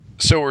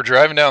So we're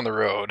driving down the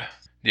road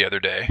the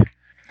other day.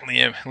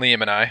 Liam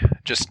and I,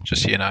 just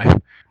he and I,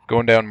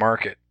 going down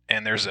Market,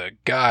 and there's a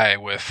guy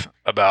with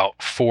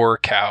about 4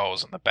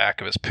 cows in the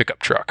back of his pickup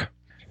truck,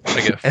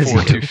 like a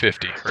Ford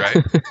 250, right?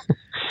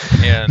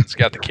 And it's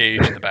got the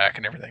cage in the back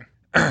and everything.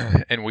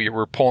 And we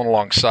were pulling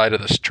alongside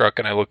of this truck,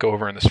 and I look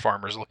over, and this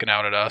farmer's looking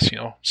out at us,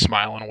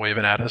 smiling,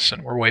 waving at us,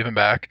 and we're waving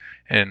back.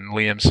 And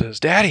Liam says,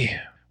 "Daddy,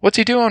 what's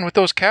he doing with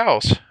those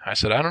cows?" I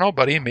said, "I don't know,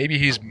 buddy. Maybe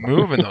he's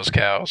moving those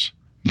cows."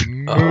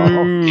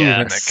 Moving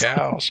the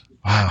cows.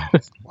 Wow.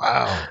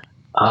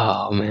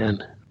 Oh,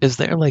 man. Is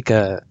there like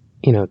a,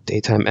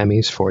 daytime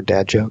Emmys for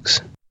dad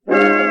jokes?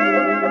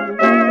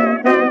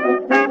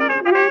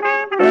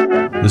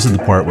 This is the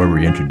part where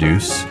we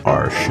introduce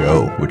our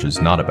show, which is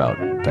not about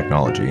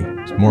technology.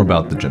 It's more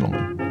about the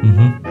gentleman.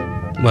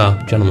 Mm-hmm.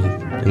 Well,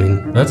 gentlemen, I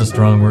mean... That's a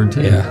strong word,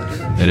 too.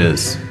 Yeah. It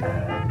is.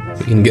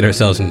 We can get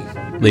ourselves in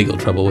legal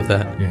trouble with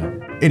that. Yeah.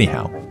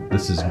 Anyhow,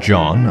 this is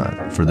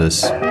John. For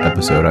this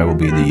episode, I will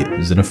be the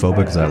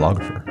xenophobic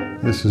xylographer.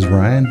 This is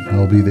Ryan.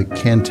 I'll be the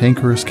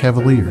cantankerous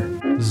cavalier.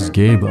 This is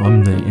Gabe.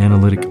 I'm the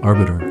analytic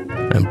arbiter.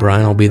 And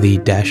Brian will be the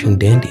dashing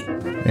dandy.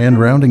 And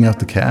rounding out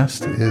the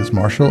cast is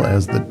Marshall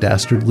as the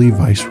dastardly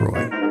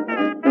viceroy.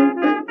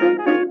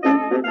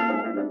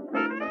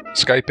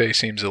 Skype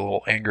seems a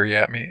little angry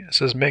at me. It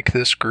says, "Make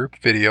this group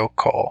video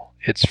call.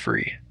 It's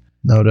free."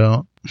 No,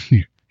 don't.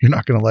 You're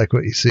not going to like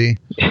what you see.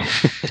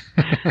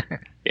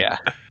 Yeah.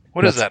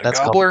 What is that, a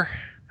Gobbler?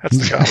 That's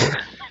the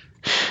Gobbler.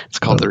 It's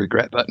called the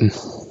regret button.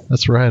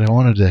 That's right. We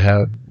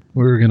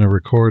were going to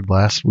record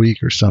last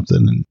week or something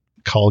and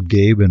call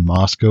Gabe in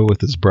Moscow with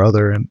his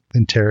brother and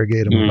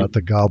interrogate him about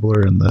the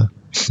Gobbler and the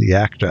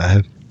yak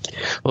drive.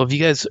 Well, have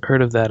you guys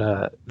heard of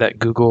that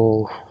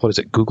Google,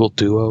 Google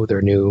Duo,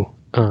 their new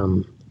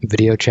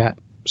video chat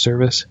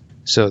service?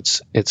 So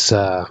it's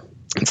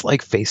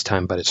like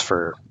FaceTime, but it's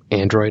for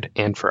Android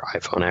and for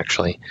iPhone,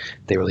 actually.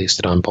 They released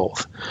it on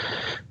both.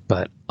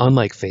 But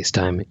unlike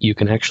FaceTime, you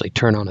can actually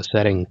turn on a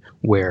setting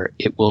where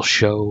it will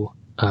show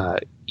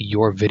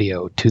your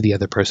video to the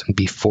other person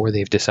before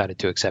they've decided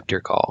to accept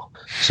your call.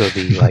 So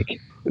the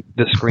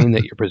screen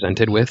that you're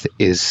presented with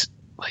is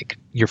like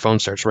your phone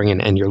starts ringing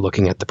and you're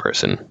looking at the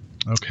person.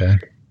 Okay.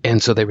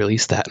 And so they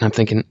released that, and I'm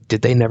thinking,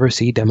 did they never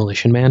see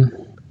Demolition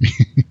Man?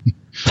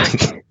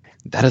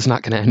 That is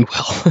not going to end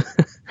well.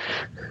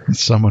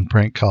 Someone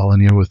prank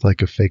calling you with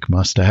like a fake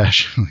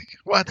mustache.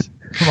 What?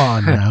 Come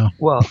on now.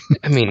 Well,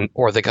 I mean,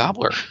 or the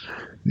Gobbler.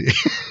 It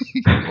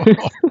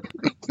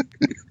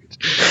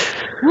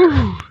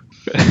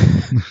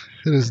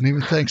isn't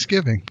even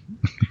Thanksgiving.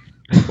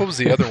 What was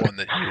the other one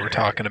that you were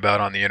talking about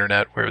on the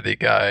internet where the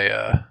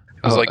guy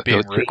was like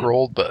being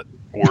rickrolled, but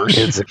worse?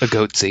 It's a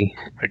goatsy.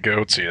 A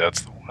goatsy, that's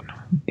the one.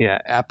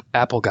 Yeah,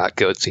 Apple got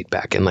goatsied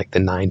back in like the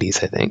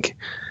 90s, I think.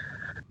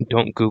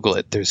 Don't Google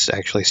it. There's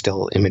actually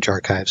still image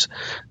archives.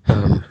 Hey,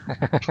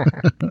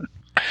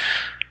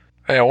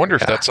 I wonder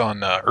if that's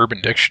on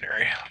Urban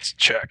Dictionary. Let's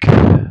check.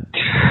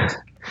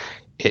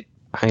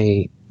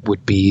 I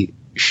would be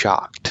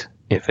shocked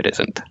if it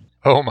isn't.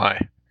 Oh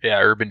my. Yeah,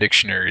 Urban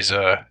Dictionary's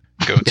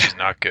goats is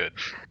not good.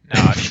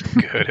 Not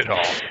even good at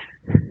all.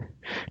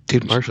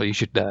 Dude, Marshall, you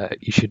should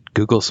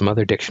Google some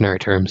other dictionary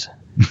terms.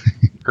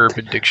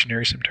 Urban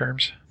Dictionary, some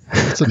terms.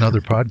 That's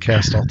another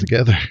podcast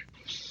altogether.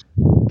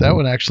 That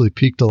one actually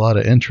piqued a lot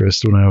of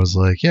interest when I was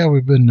like, "Yeah,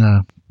 we've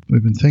been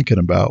thinking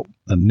about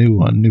a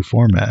new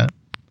format,"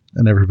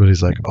 and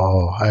everybody's like,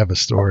 "Oh, I have a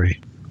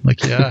story." I'm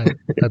like, yeah,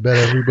 I bet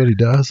everybody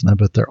does, and I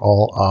bet they're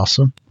all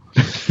awesome.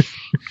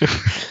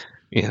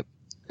 Yeah,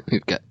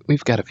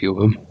 we've got a few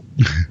of them.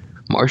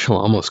 Marshall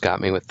almost got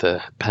me with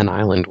the Penn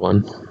Island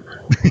one.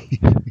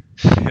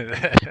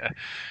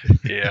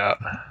 Yeah,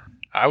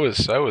 I was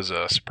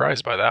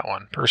surprised by that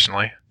one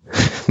personally.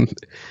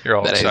 You're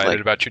all excited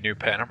about your new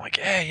pen. I'm like,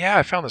 hey, yeah,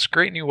 I found this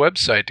great new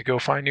website to go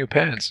find new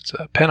pens. It's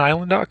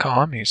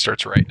penisland.com. He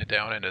starts writing it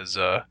down in his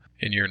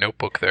in your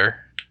notebook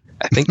there.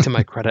 I think to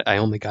my credit, I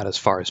only got as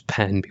far as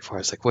pen before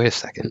I was like, wait a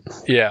second.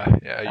 Yeah,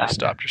 you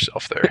stopped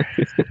yourself there.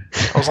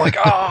 I was like,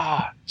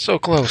 so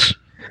close.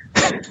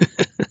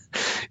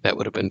 That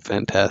would have been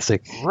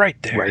fantastic.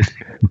 Right there.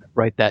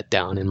 Write that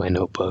down in my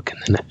notebook,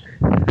 and then,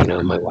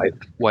 my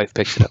wife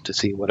picks it up to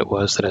see what it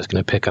was that I was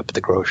going to pick up at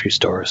the grocery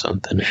store or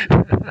something. I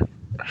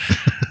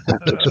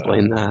have to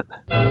explain that.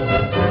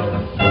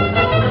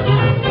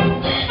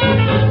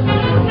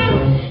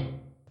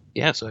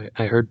 Yeah, so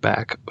I heard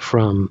back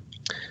from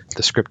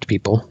the script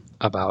people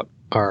about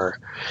our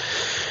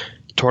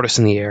Tortoise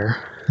in the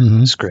Air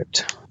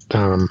script.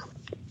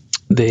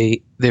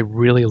 They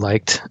really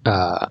liked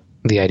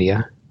the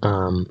idea.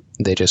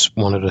 They just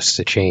wanted us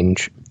to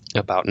change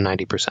about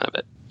 90% of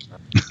it.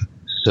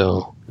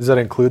 So does that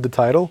include the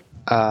title?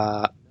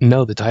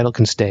 No, the title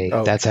can stay.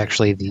 Oh, that's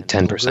actually the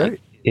 10%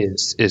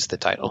 is the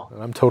title.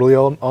 I'm totally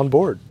on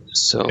board.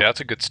 So yeah,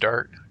 that's a good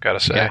start, gotta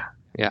say.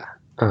 Yeah.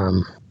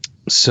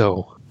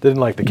 So didn't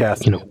like the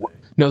casting.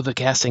 No, the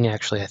casting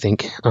actually, I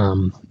think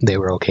they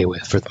were okay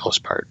with for the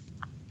most part.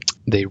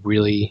 They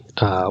really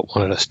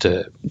wanted us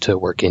to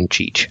work in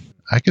Cheech.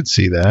 I could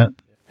see that.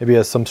 Maybe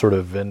as some sort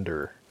of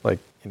vendor like,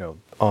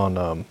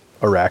 on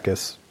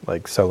Arrakis,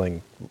 like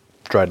selling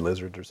dried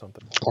lizards or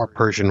something. Or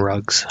Persian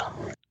rugs.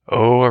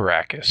 Oh,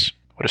 Arrakis.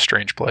 What a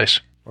strange place.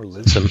 Or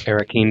lizard, Some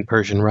Arakeen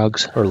Persian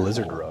rugs. or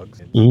lizard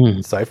rugs. Mm.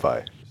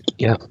 Sci-fi.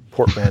 Yeah.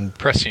 Portman.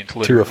 Prescient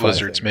 2 of 5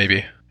 lizards, things.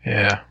 maybe.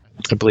 Yeah.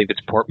 I believe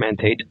it's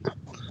portmanteau.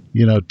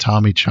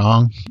 Tommy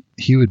Chong,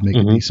 he would make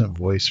Mhm. a decent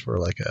voice for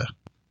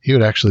he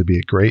would actually be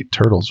a great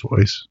Turtles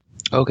voice.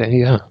 Okay,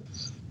 yeah.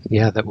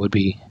 Yeah, that would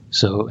be.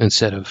 So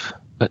instead of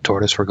a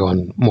tortoise, we're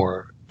going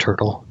more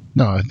turtle.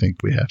 No, I think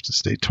we have to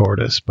stay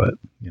tortoise, but,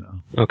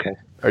 Okay.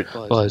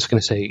 Well, I was going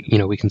to say,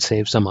 we can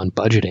save some on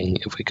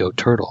budgeting if we go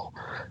turtle,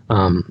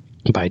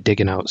 by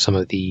digging out some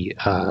of the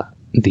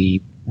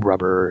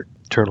rubber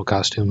turtle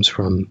costumes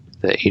from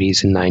the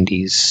 80s and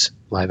 90s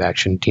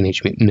live-action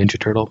Teenage Mutant Ninja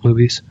Turtle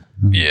movies.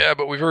 Yeah,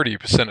 but we've already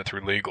sent it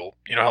through legal.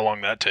 You know how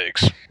long that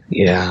takes.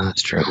 Yeah,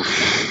 that's true.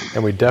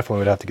 And we definitely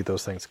would have to get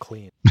those things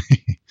clean.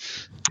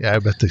 yeah, I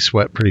bet they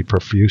sweat pretty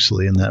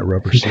profusely in that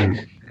rubber suit.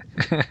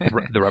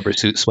 The rubber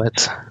suit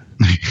sweats.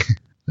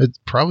 It'd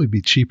probably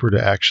be cheaper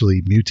to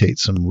actually mutate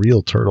some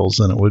real turtles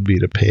than it would be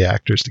to pay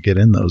actors to get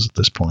in those at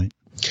this point.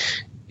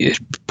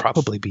 It'd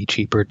probably be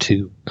cheaper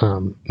to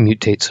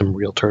mutate some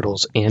real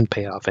turtles and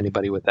pay off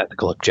anybody with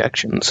ethical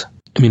objections.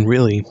 I mean,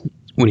 really,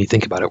 when you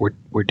think about it,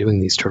 we're doing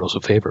these turtles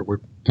a favor.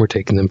 We're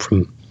taking them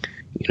from,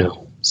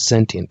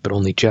 sentient but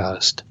only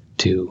just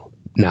to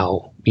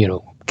now,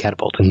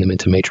 catapulting them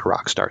into major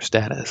rock star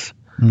status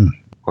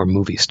or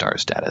movie star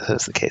status,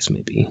 as the case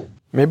may be.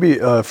 Maybe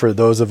for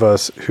those of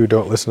us who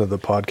don't listen to the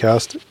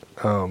podcast,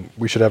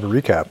 we should have a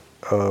recap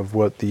of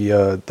what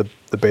the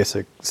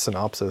basic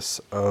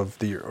synopsis of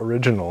the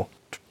original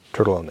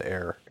Turtle in the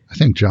Air. I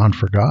think John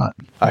forgot.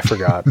 I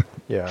forgot.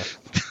 Yeah.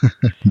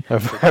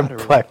 I've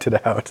blacked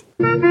it out.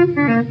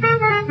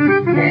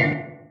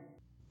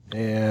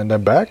 And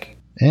I'm back.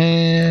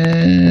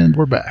 And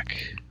we're back.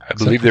 I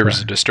believe there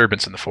was a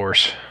disturbance in the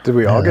force. Did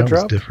we all that get was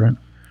dropped? different.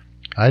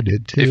 I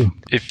did too.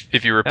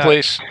 If you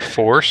replace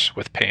force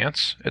with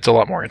pants, it's a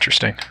lot more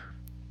interesting.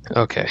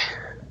 Okay.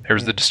 There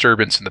was the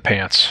disturbance in the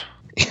pants.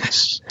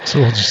 Yes. So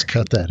we'll just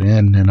cut that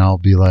in and I'll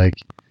be like,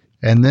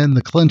 and then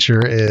the clincher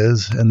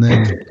is, and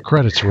then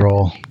credits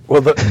roll.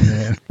 Well,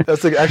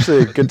 that's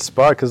actually a good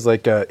spot because,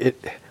 I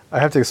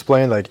have to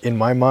explain. In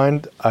my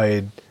mind,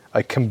 I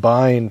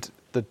combined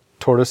the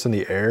tortoise in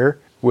the air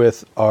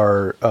with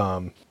our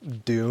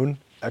Dune !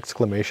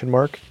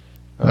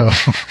 Oh,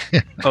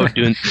 yeah. Oh,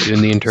 doing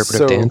the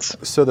interpretive dance.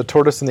 So the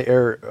tortoise in the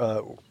air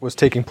was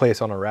taking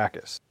place on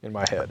Arrakis in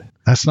my head.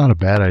 That's not a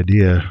bad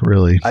idea,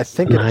 really. I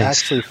think Nice. it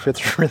actually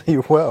fits really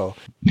well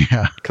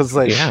Yeah. because,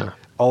 Yeah.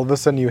 all of a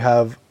sudden you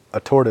have a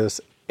tortoise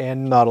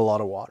and not a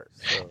lot of water.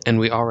 So. And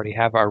we already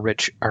have our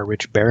rich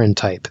Baron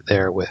type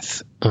there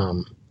with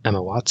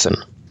Emma Watson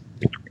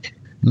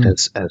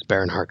as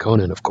Baron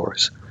Harkonnen, of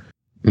course.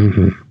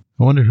 Mm-hmm.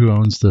 I wonder who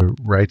owns the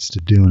rights to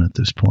Dune at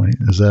this point.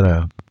 Is that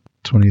a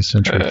 20th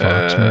Century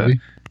Fox movie?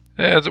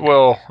 Yeah,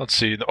 well, let's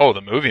see. Oh,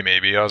 the movie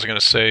maybe. I was going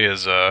to say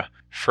is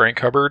Frank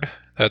Hubbard.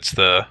 That's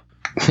the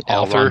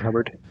L. author. Ron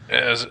Hubbard.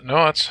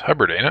 No, it's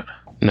Hubbard, ain't it?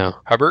 No,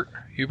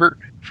 Hubert?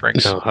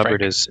 Frank's no. Hubbard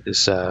Frank.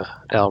 is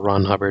L.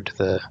 Ron Hubbard,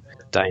 the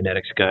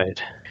Dianetics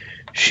guide.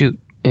 Shoot,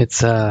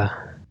 it's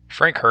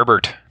Frank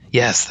Herbert.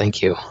 yes,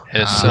 thank you.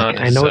 His son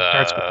I is know it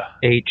starts with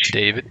H.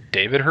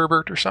 David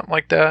Herbert or something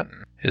like that.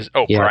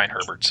 Yeah. Brian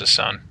Herbert's his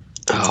son.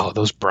 Oh,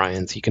 those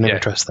Bryans, you can never Yeah,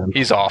 trust them.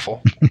 He's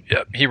awful.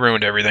 Yep, he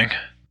ruined everything.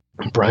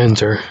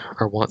 Bryans are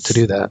wont to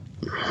do that.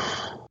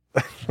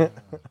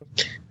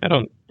 I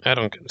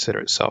don't consider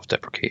it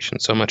self-deprecation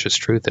so much as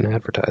truth in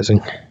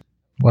advertising.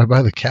 Why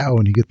buy the cow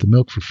when you get the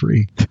milk for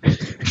free? I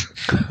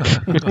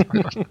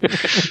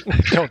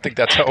don't think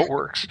that's how it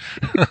works.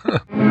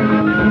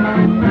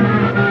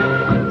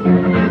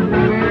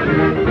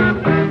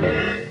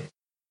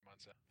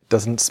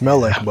 Doesn't smell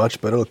like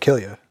much, but it'll kill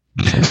you.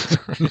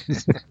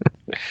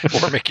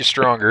 Or make you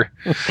stronger.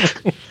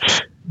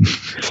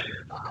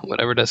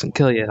 Whatever doesn't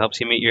kill you helps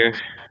you meet your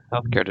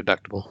healthcare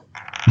deductible.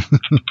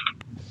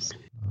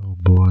 Oh,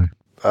 boy.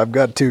 I've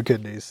got 2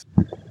 kidneys.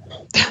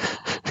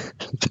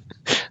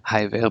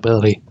 High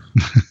availability.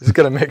 Just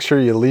gotta make sure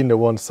you lean to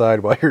one side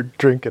while you're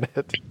drinking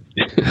it.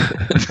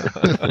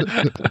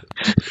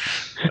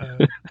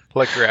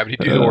 Let gravity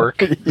do the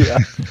work. Yeah.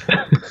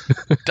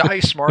 Die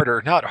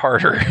smarter, not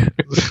harder.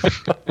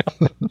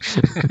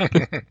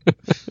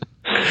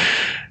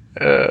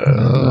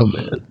 Oh,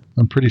 man.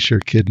 I'm pretty sure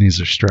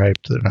kidneys are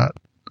striped. They're not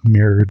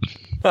mirrored.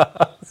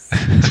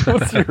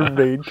 What's your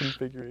main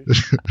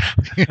configuration?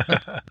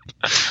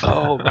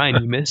 Oh,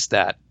 Ryan, you missed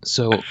that.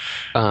 So,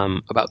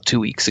 about 2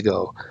 weeks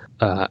ago,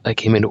 I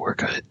came into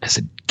work. I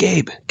said,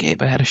 Gabe,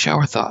 I had a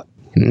shower thought.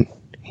 And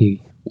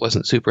he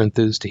wasn't super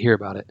enthused to hear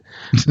about it.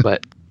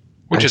 But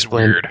Which I is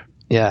explained- weird,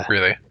 Yeah.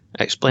 really.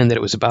 I explained that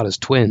it was about his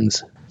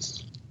twins.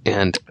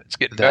 And It's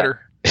getting that-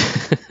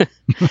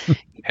 better.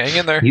 Hang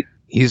in there.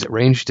 he's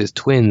arranged his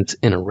twins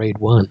in a RAID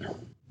 1.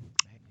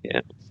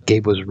 Yeah.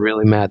 Gabe was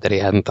really mad that he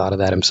hadn't thought of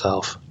that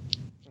himself.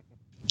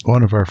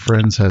 One of our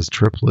friends has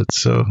triplets,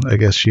 so I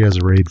guess she has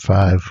a RAID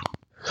 5.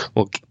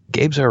 Well,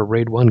 Gabe's are a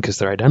Raid 1 because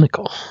they're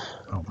identical.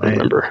 Oh, I man.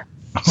 remember.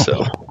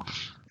 So,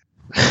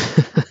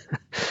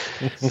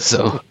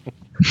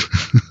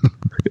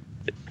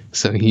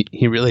 so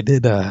he really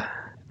did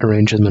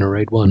arrange them in a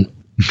Raid 1.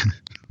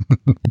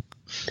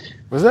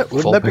 Wouldn't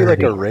Full that be like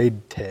a parody.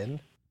 raid 10?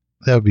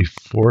 That would be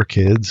 4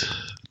 kids,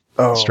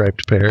 Oh,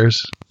 striped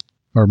pairs,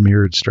 or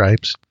mirrored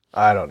stripes.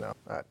 I don't know.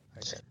 I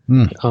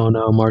can't. Oh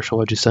no, Marshall,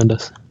 what'd you send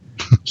us?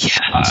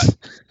 Yes.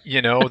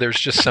 There's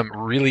just some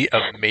really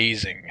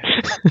amazing.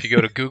 If you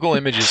go to Google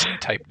Images and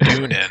type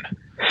Dune in,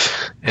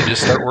 and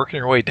just start working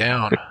your way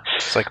down,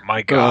 it's like,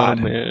 my God,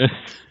 Oh, man.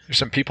 there's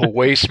some people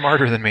way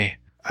smarter than me.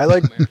 I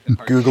like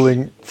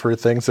Googling for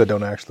things that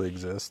don't actually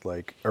exist,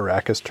 like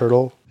Arrakis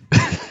turtle.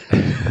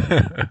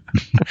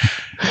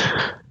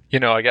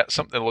 I got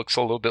something that looks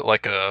a little bit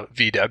like a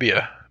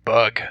VW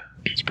bug.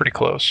 It's pretty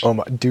close. Oh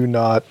my! Do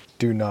not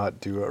do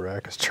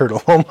Arrakis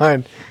turtle. Oh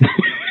my!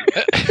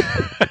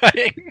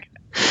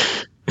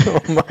 Oh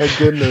my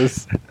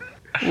goodness!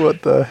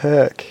 What the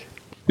heck?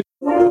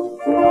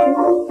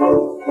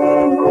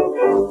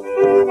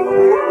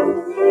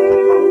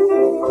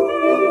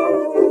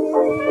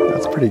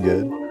 That's pretty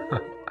good.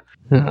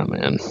 Oh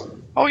man.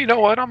 Oh, you know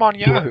what? I'm on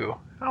Yahoo.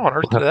 How on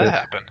earth did that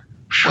happen?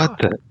 What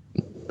the?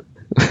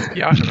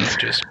 Yahoo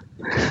Images.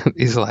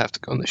 These will have to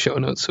go in the show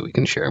notes so we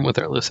can share them with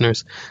our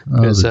listeners.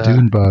 Oh, There's, the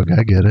dune bug.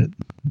 I get it.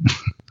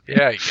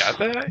 Yeah, you got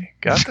that?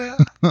 Got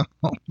that?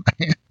 Oh,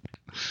 man.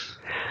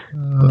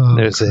 Oh,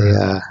 There's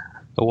crap.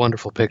 a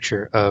wonderful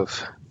picture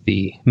of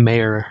the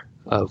mayor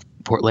of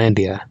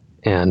Portlandia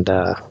and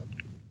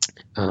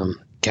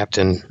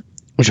Captain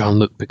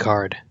Jean-Luc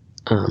Picard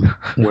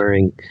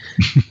wearing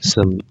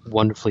some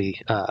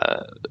wonderfully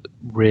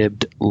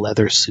ribbed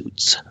leather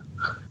suits.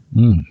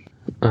 Mm.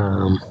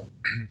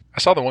 I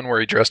saw the one where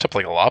he dressed up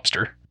like a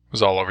lobster. It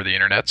was all over the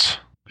internets.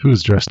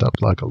 Who's dressed up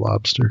like a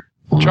lobster?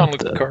 John Luke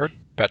the- Picard,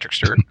 Patrick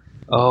Stewart.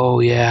 Oh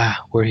yeah,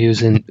 where he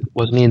was in,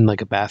 wasn't he in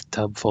like a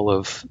bathtub full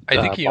of I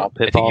think he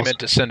balls? meant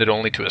to send it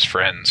only to his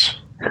friends.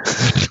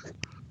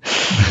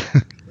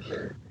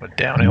 Went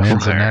downhill from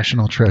Man's a there.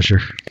 national treasure.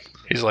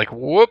 He's like,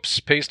 whoops,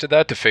 pasted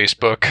that to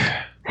Facebook.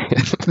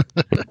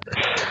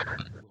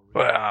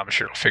 Well, I'm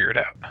sure he'll figure it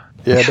out.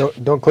 Yeah,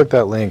 don't click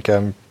that link.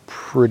 I'm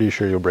pretty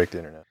sure you'll break the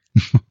internet.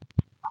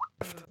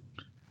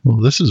 Well,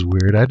 this is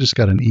weird. I just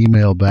got an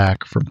email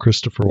back from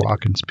Christopher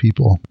Walken's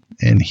people,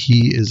 and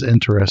he is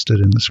interested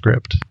in the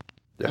script.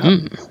 Yeah,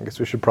 Mm. I guess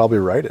we should probably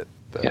write it.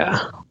 then. Yeah.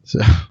 So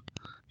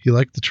he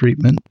liked the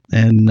treatment,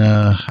 and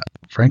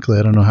frankly,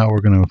 I don't know how we're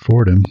going to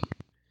afford him.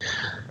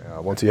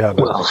 Once you have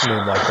Well. a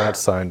name like that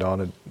signed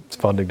on, its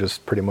funding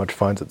just pretty much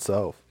finds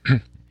itself.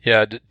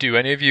 Yeah, do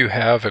any of you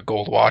have a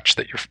gold watch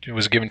that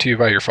was given to you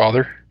by your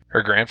father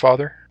or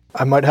grandfather?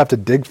 I might have to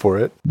dig for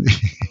it.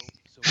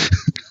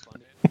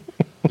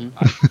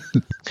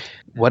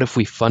 What if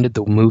we funded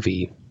the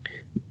movie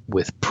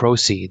with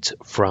proceeds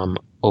from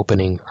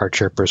opening our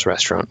Chirpers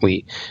restaurant?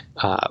 We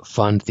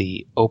fund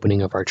the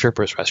opening of our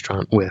Chirpers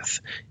restaurant with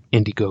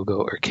Indiegogo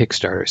or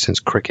Kickstarter, since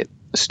cricket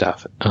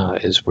stuff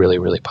is really,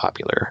 really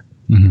popular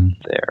Mm-hmm.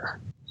 there.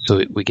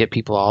 So we get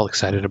people all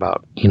excited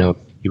about, you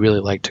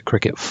really like to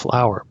cricket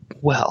flour.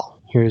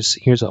 Well, here's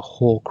a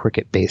whole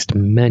cricket-based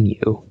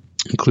menu,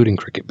 including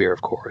cricket beer,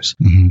 of course.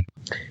 Mm-hmm.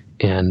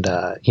 And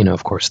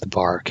of course, the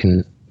bar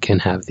can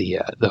have the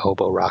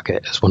Hobo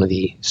Rocket as one of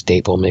the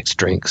staple mixed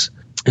drinks.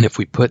 And if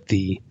we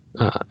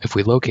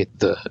locate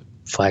the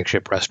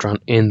flagship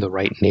restaurant in the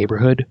right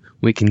neighborhood,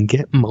 we can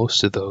get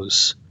most of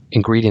those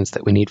ingredients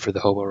that we need for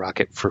the Hobo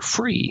Rocket for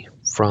free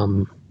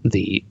from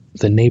the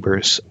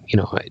neighbors.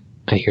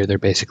 I hear they're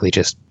basically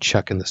just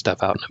chucking the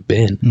stuff out in a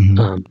bin.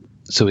 Mhm.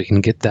 So we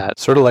can get that.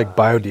 Sort of like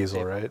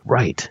biodiesel,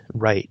 right?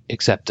 Right.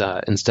 Except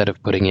instead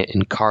of putting it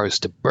in cars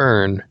to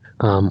burn,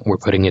 we're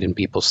putting it in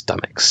people's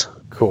stomachs,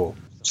 Cool.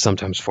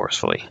 sometimes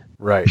forcefully.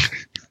 Right.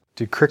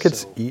 Do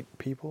crickets eat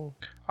people?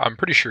 I'm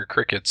pretty sure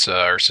crickets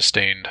are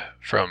sustained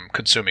from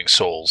consuming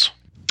souls.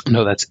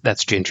 No, that's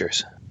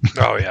gingers.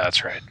 Oh, yeah,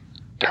 that's right.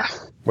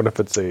 What if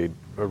it's a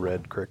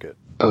red cricket?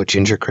 Oh,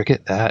 ginger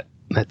cricket?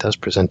 That does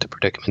present a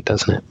predicament,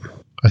 doesn't it?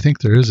 I think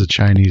there is a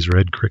Chinese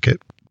red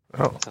cricket.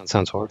 Oh, That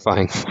sounds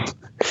horrifying. is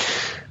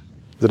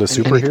it a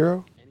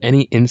superhero?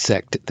 Any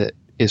insect that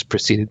is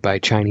preceded by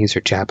Chinese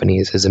or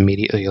Japanese is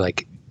immediately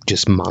like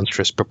just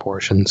monstrous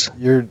proportions.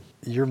 You're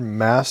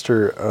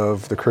master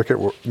of the cricket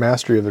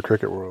mastery of the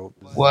cricket world.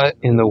 What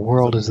in the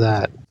world is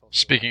that?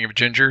 Speaking of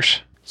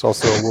gingers, It's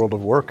also a World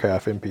of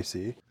Warcraft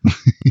NPC.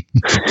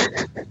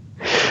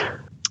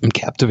 I'm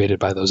captivated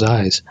by those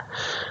eyes.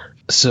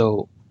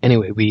 So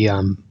anyway, we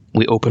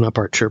open up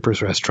our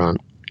Chirpers restaurant,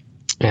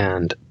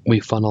 and we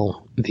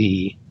funnel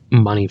the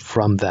money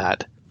from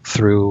that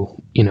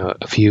through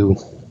a few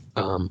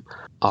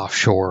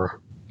offshore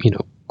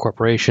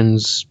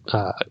corporations,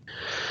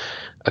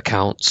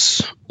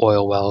 accounts,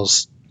 oil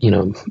wells,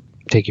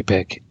 take your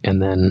pick,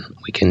 and then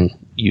we can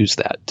use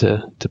that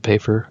to pay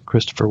for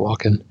Christopher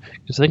Walken.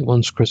 Because I think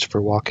once Christopher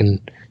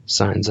Walken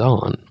signs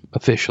on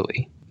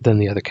officially, then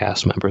the other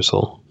cast members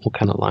will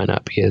kind of line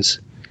up.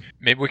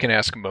 maybe we can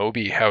ask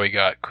Moby how he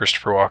got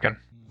Christopher Walken.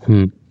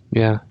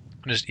 Yeah.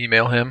 Just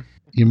email him.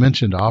 You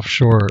mentioned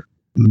offshore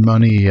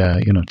money,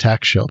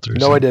 tax shelters.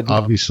 No, I didn't.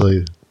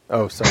 Obviously,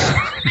 Oh, sorry.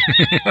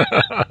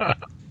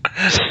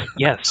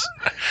 Yes.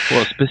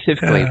 Well,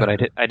 specifically, but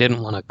I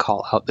didn't want to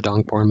call out the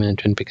Dongporn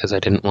Mansion because I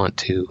didn't want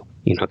to,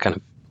 kind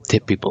of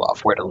tip people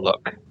off where to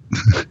look.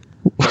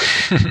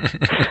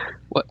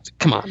 What?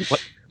 Come on.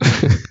 What?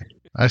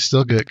 I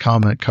still get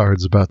comment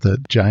cards about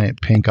that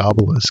giant pink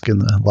obelisk in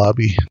the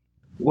lobby.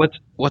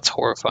 What's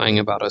horrifying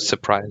about a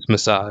surprise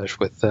massage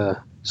with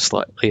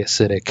slightly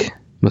acidic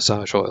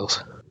massage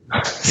oils?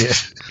 Yeah.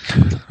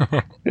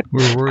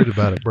 We're worried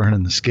about it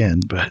burning the skin,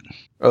 but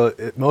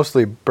It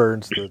mostly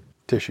burns the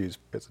tissues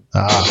because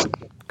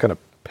it kind of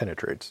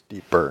penetrates,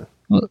 deep burn.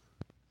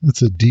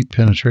 it's a deep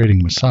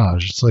penetrating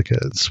massage. It's like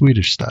a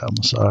Swedish style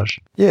massage.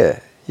 Yeah,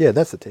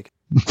 that's the ticket.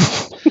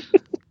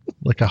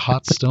 Like a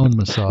hot stone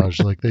massage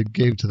like they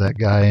gave to that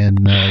guy in,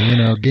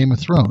 Game of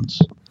Thrones.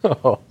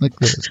 Oh, Like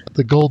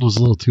the gold was a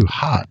little too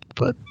hot,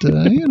 but,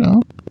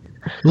 it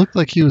looked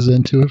like he was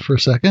into it for a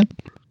second.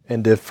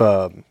 and if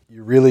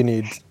you really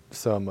need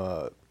some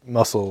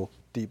muscle,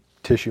 deep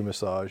tissue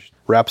massage,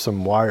 wrap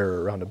some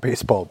wire around a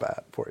baseball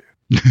bat for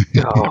you.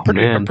 Oh,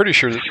 I'm pretty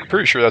sure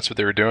that's what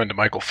they were doing to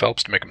Michael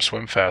Phelps to make him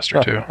swim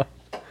faster too.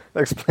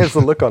 That explains the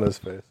look on his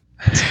face.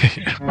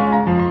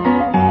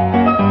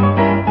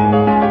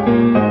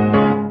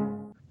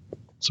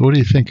 So what do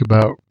you think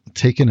about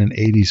taking an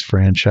 80s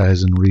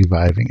franchise and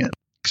reviving it?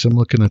 Because I'm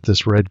looking at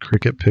this red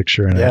cricket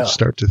picture and I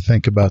start to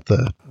think about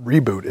the...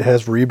 Reboot. It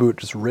has reboot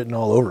just written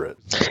all over it.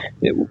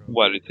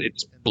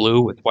 It's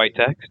blue with white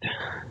text?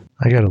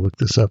 I got to look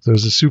this up. There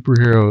was a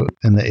superhero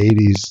in the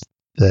 80s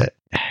that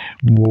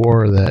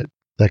wore that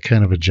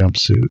kind of a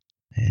jumpsuit.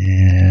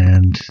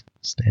 And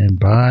stand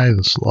by.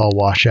 This will all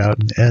wash out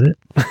and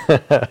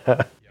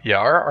edit. Yeah,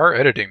 our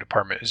editing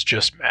department is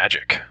just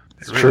magic.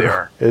 They It's really true.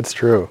 are. It's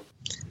true.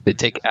 They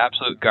take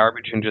absolute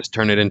garbage and just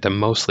turn it into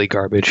mostly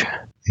garbage.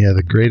 Yeah,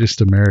 the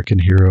greatest American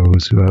hero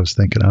is who I was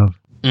thinking of.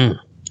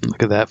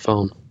 Look at that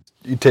phone.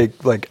 You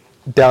take like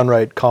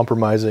downright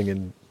compromising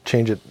and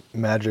change it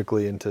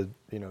magically into,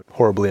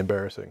 horribly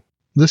embarrassing.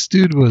 This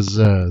dude was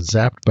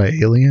zapped by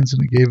aliens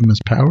and it gave him his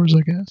powers,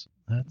 I guess.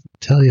 I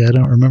tell you, I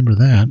don't remember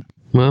that.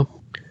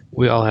 Well,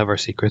 we all have our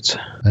secrets.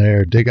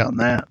 There, dig on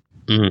that.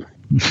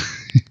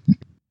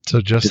 So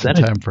just Is in that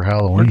a- time for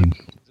Halloween.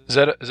 Is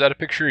that a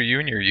picture of you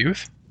in your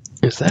youth?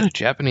 Is that a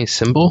Japanese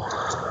symbol?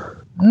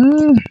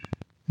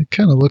 It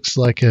kind of looks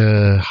like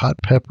a hot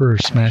pepper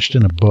smashed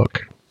in a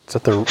book. Is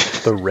that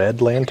the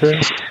red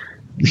lantern?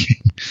 I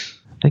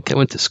think I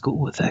went to school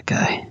with that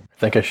guy. I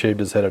think I shaved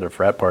his head at a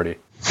frat party.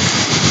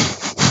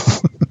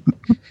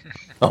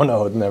 Oh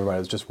no, never mind.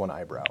 It's just one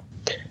eyebrow.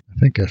 I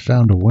think I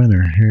found a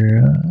winner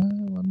here.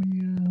 Let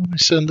me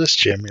send this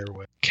gem your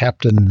way.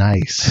 Captain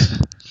Nice.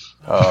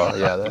 Oh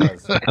yeah, that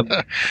has,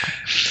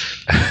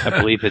 I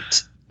believe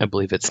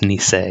it's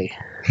Nisei.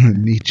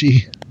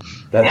 Nietzsche.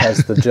 that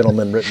has the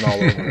gentleman written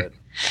all over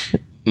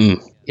it.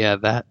 Yeah,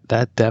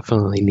 that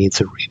definitely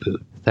needs a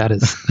reboot. That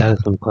is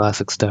some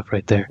classic stuff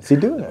right there. Is he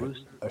doing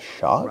a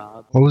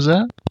shot? What was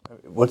that?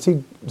 What's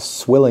he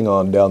swilling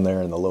on down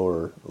there in the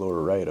lower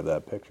right of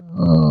that picture?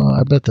 Oh,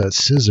 I bet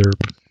that's scissor.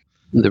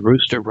 The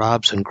rooster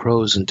robs and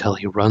crows until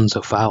he runs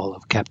afoul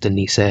of Captain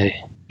Nisei.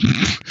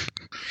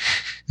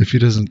 If he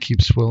doesn't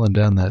keep swilling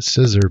down that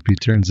scissor, he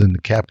turns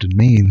into Captain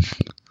Mean.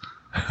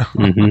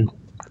 Mm-hmm.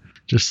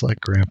 Just like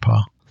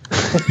Grandpa.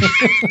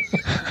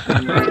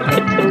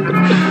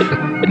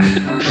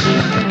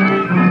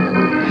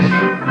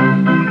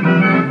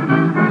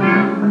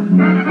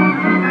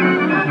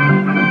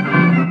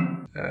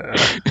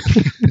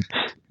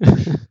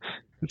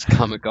 This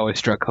comic always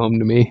struck home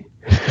to me.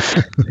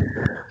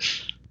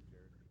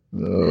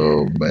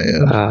 Oh,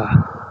 man.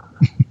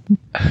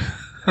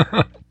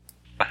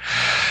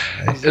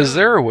 Is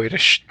there a way to...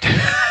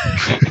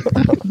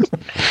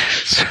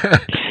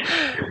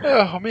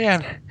 Oh,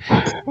 man.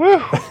 Woo.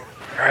 All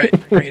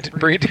right, bring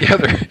it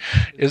together.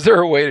 Is there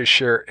a way to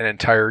share an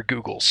entire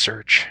Google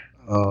search?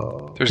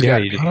 Oh, There's Yeah, got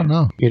to you be. I don't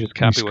know. You just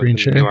copy screen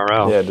what's in share? the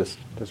URL. Yeah,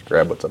 just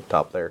grab what's up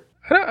top there.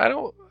 I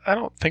don't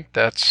think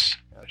that's...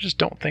 I just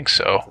don't think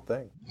so. That's the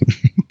thing.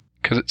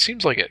 Because it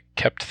seems like it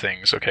kept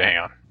things... Okay, hang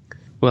on.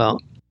 Well,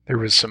 There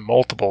was some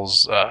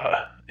multiples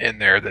in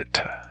there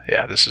that...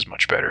 yeah, this is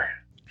much better.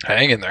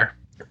 Hang in there.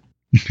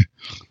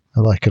 I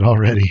like it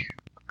already.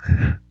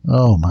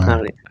 Oh, I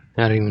my.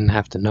 don't even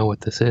have to know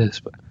what this is,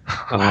 but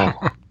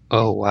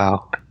oh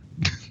wow.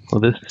 Well,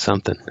 this is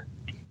something.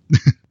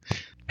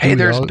 Hey, we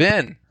there's all-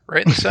 Ben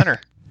right in the center.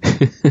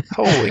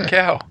 Holy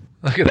cow.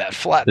 Look at that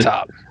flat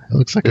top. It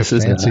looks like This a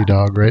is fancy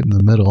dog right in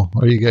the middle.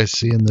 Are you guys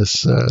seeing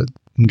this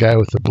guy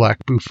with the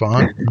black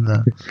bouffant and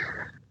the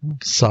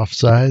soft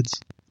sides?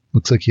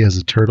 Looks like he has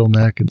a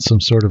turtleneck and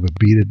some sort of a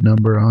beaded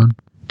number on.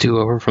 2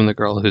 over from the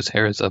girl whose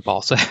hair is a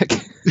ball sack.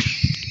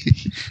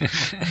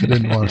 I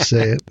didn't want to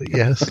say it, but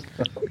yes.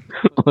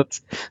 Well,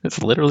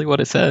 that's literally what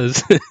it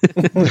says.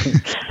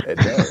 It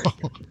does.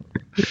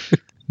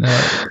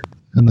 Now,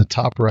 in the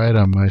top right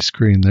on my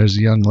screen, there's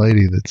a young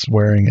lady that's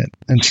wearing an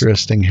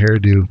interesting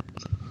hairdo.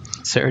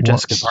 Sarah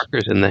Jessica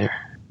Parker's in there.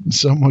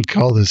 Some would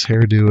call this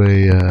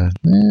hairdo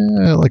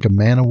like a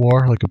man of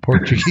war, like a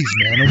Portuguese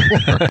man of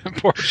war.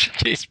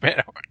 Portuguese man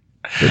of war.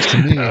 But to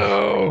me,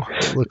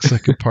 it looks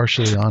like a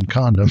partially on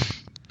condom.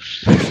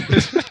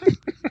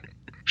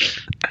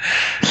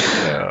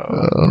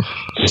 Oh,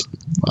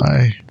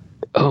 my.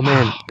 Oh,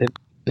 man.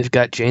 They've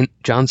got John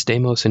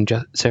Stamos and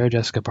Sarah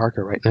Jessica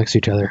Parker right next to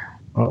each other.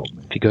 Oh,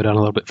 if you go down a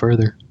little bit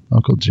further.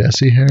 Uncle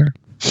Jesse hair?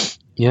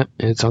 Yep,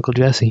 it's Uncle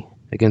Jesse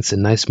against a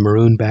nice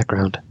maroon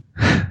background.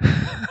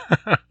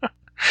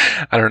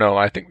 I don't know.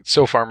 I think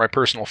so far my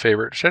personal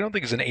favorite, which I don't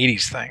think is an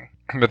 80s thing,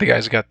 but the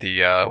guy's got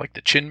the like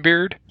the chin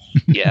beard.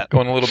 Yeah.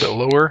 Going a little bit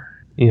lower.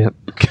 Yep.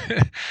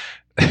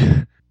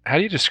 How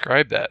do you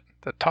describe that?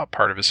 The top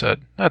part of his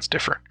head. That's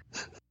different.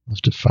 I'll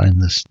have to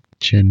find this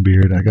chin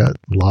beard. I got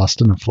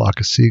lost in a flock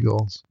of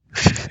seagulls.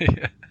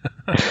 It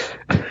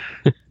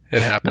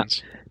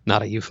happens.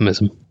 Not a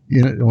euphemism.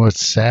 You know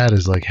what's sad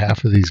is like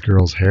half of these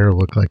girls' hair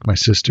look like my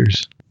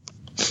sister's.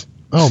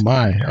 Oh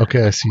my.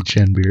 Okay, I see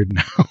chin beard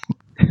now.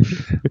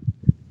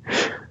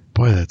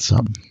 Boy, that's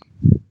something.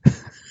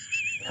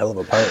 Hell of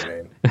a pirate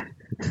name.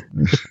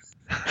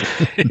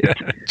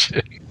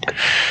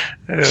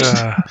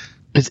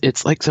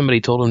 It's like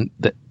somebody told him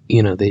that,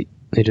 you know, they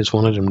just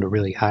wanted him to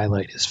really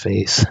highlight his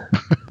face.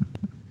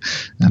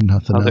 And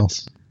nothing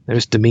else.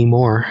 There's Demi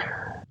Moore.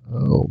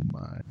 Oh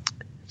my.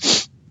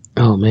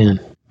 Oh man.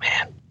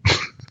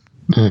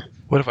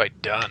 What have I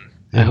done?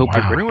 I hope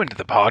I ruined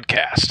the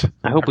podcast.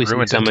 I hope we see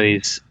some of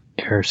these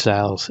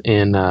hairstyles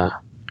in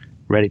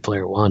Ready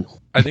Player One.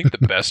 I think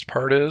the best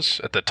part is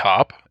at the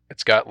top,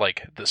 it's got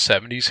like the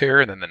 70s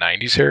hair and then the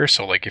 90s hair.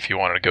 So like if you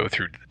wanted to go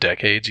through the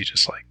decades, you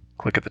just like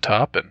click at the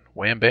top and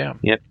wham bam.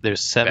 Yep,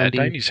 there's 70s,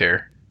 90s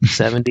hair.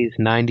 70s,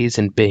 90s,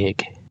 and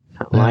big.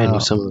 Lined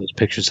with some of those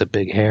pictures of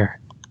big hair.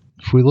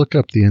 If we look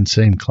up the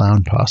Insane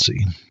Clown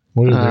Posse,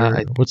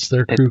 what's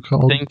their crew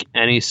called? I think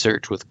any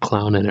search with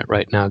clown in it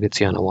right now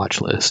gets you on a watch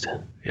list.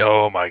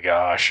 Oh my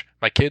gosh.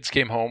 My kids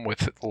came home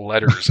with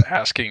letters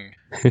asking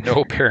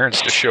no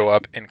parents to show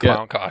up in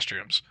clown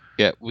costumes.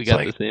 Yeah, we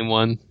got the same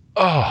one.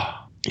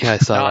 Oh, yeah, I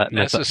saw not that.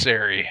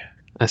 Necessary.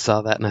 I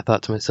saw that and I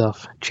thought to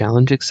myself,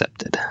 challenge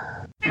accepted.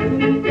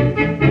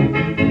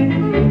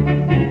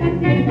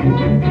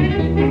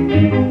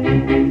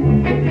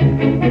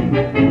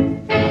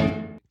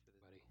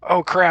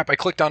 Oh crap, I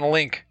clicked on a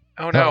link.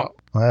 Oh no.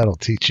 Well, that'll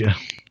teach you.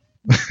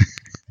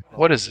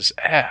 What is this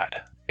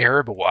ad?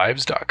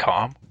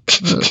 ArabWives.com?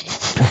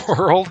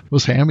 World?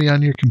 Was Hammy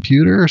on your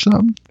computer or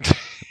something?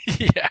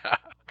 Yeah.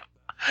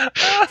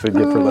 That's what you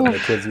get for letting the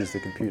kids use the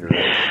computer,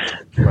 right?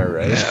 Am I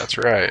right? Yeah, that's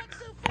right.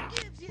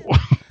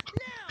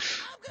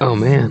 Oh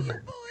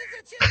man.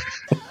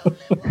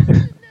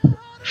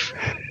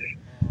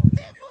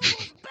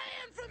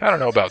 I don't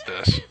know about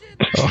this.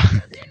 Oh,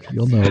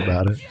 you'll know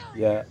about it.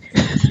 Yeah.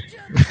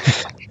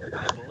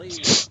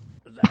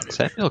 Is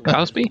that Bill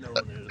Cosby?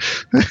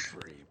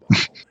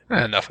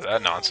 Enough of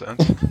that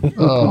nonsense.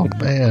 Oh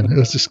man, it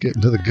was just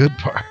getting to the good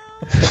part.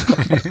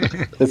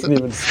 Hasn't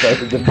even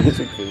started the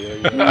music video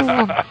yet.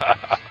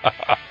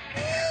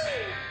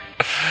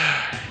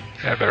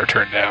 I better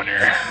turn down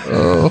here.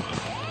 Oh,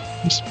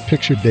 just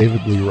picture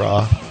David Lee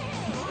Roth.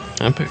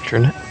 I'm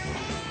picturing it.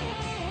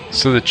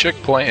 So the chick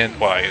playing,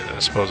 well, I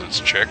suppose it's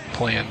chick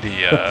playing the,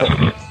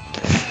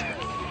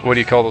 what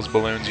do you call those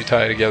balloons you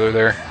tie together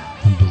there?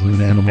 A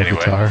balloon animal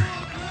guitar.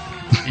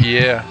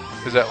 Yeah.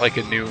 Is that like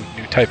a new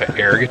type of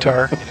air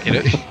guitar?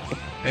 Get it?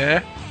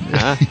 Yeah?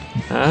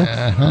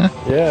 Uh-huh.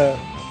 Yeah.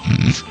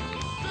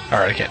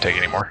 Alright, I can't take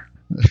it anymore.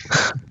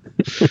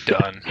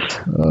 Done.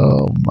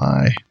 Oh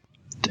my.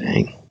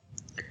 Dang.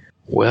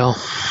 Well.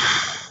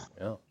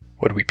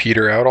 What, did we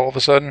peter out all of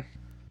a sudden?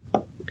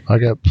 I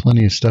got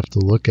plenty of stuff to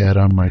look at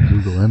on my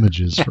Google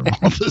Images from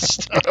all this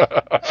stuff.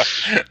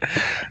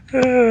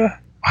 Wow.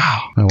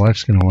 My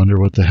wife's going to wonder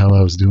what the hell I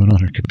was doing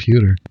on her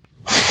computer.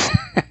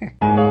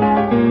 I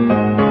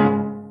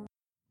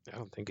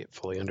don't think it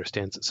fully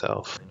understands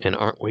itself. And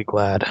aren't we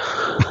glad?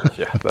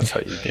 Yeah, that's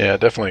how you. Yeah,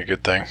 definitely a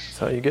good thing. That's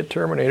how you get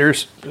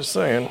Terminators. Just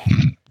saying.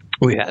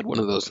 We had one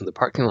of those in the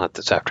parking lot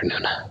this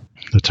afternoon.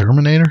 The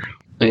Terminator?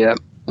 Yeah.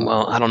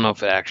 Well, I don't know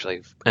if it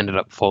actually ended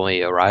up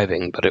fully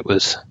arriving, but it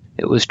was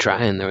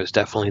trying. There was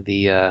definitely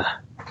the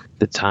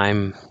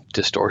time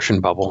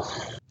distortion bubble.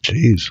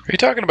 Jeez. Are you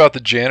talking about the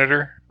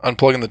janitor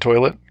unplugging the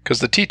toilet? Because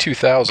the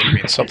T2000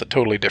 means something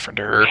totally different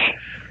to her.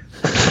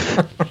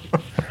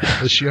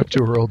 Is she up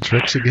to her old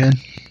tricks again?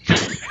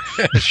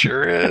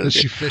 Sure is. Is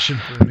she fishing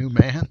for a new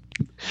man?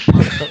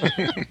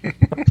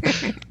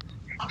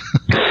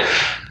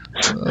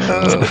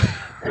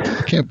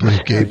 I can't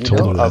believe Gabe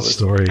told her that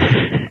story.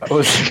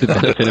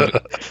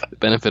 The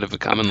benefit of a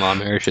common law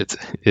marriage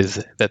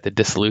is that the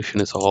dissolution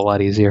is a whole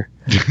lot easier.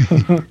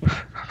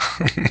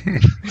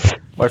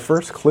 My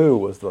first clue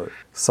was the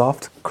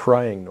soft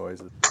crying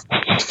noises.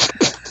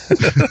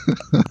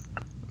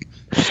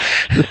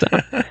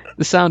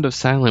 The sound of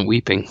silent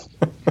weeping.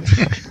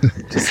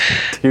 Just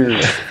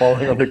tears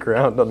falling on the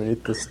ground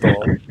underneath the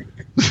stall.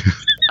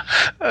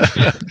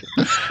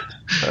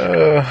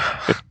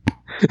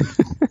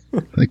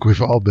 think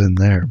we've all been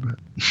there, but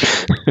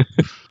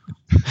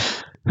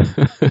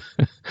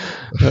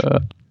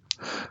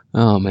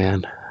Oh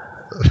man.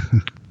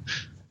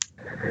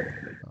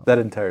 That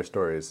entire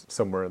story is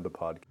somewhere in the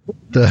podcast.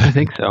 I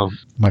think so.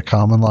 My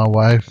common law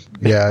wife.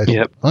 Yeah.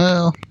 Yep.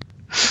 Well,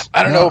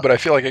 I don't know, but I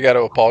feel like I got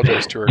to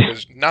apologize to her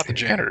because not the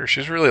janitor.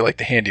 She's really like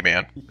the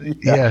handyman.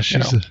 yeah,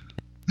 she's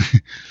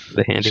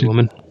The handy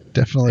woman.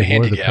 definitely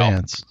Handy wore the gal.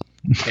 pants.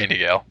 Handy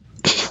gal.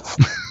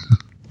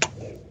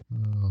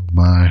 Oh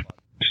my.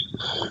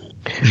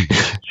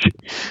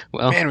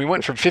 Well, Man, we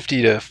went from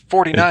 50 to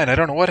 49. I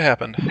don't know what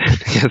happened.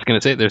 I was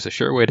gonna say there's a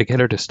sure way to get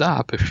her to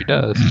stop if she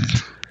does.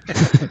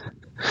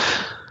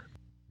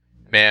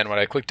 Man, when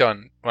I clicked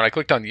on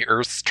the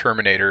Earth's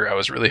Terminator, I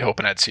was really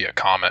hoping I'd see a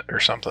comet or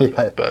something.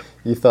 Yeah. But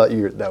You thought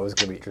that was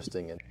going to be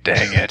interesting. And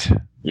dang it.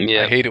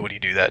 Yeah, I hate it when you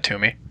do that to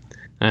me.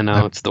 I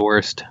know it's the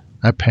worst.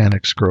 I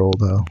panic scroll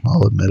though.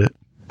 I'll admit it.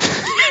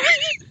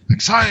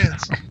 Like,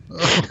 science.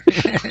 Oh.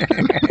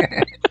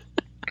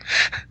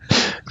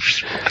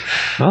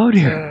 Oh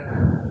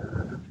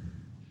dear.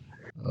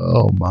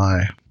 Oh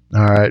my.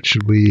 All right,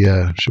 should we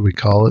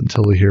call it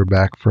until we hear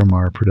back from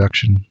our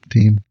production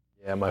team?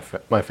 yeah, my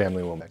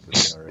family won't back with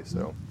me already,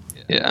 so.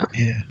 Yeah.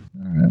 Yeah.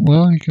 All right.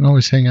 Well, you can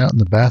always hang out in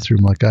the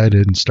bathroom like I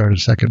did and start a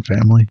second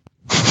family.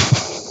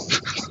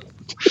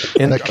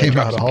 And That came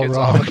out all Kids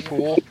wrong. off at the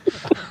pool.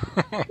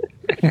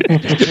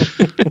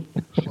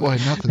 Boy,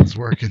 nothing's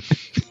working.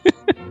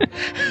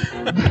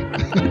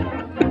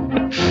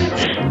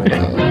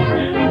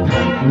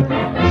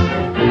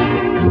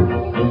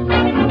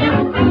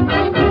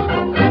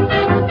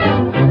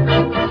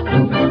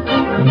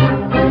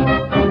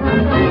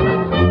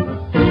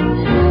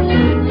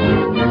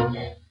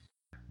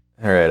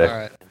 All right,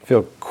 I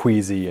feel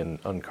queasy and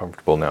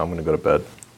uncomfortable now. I'm going to go to bed.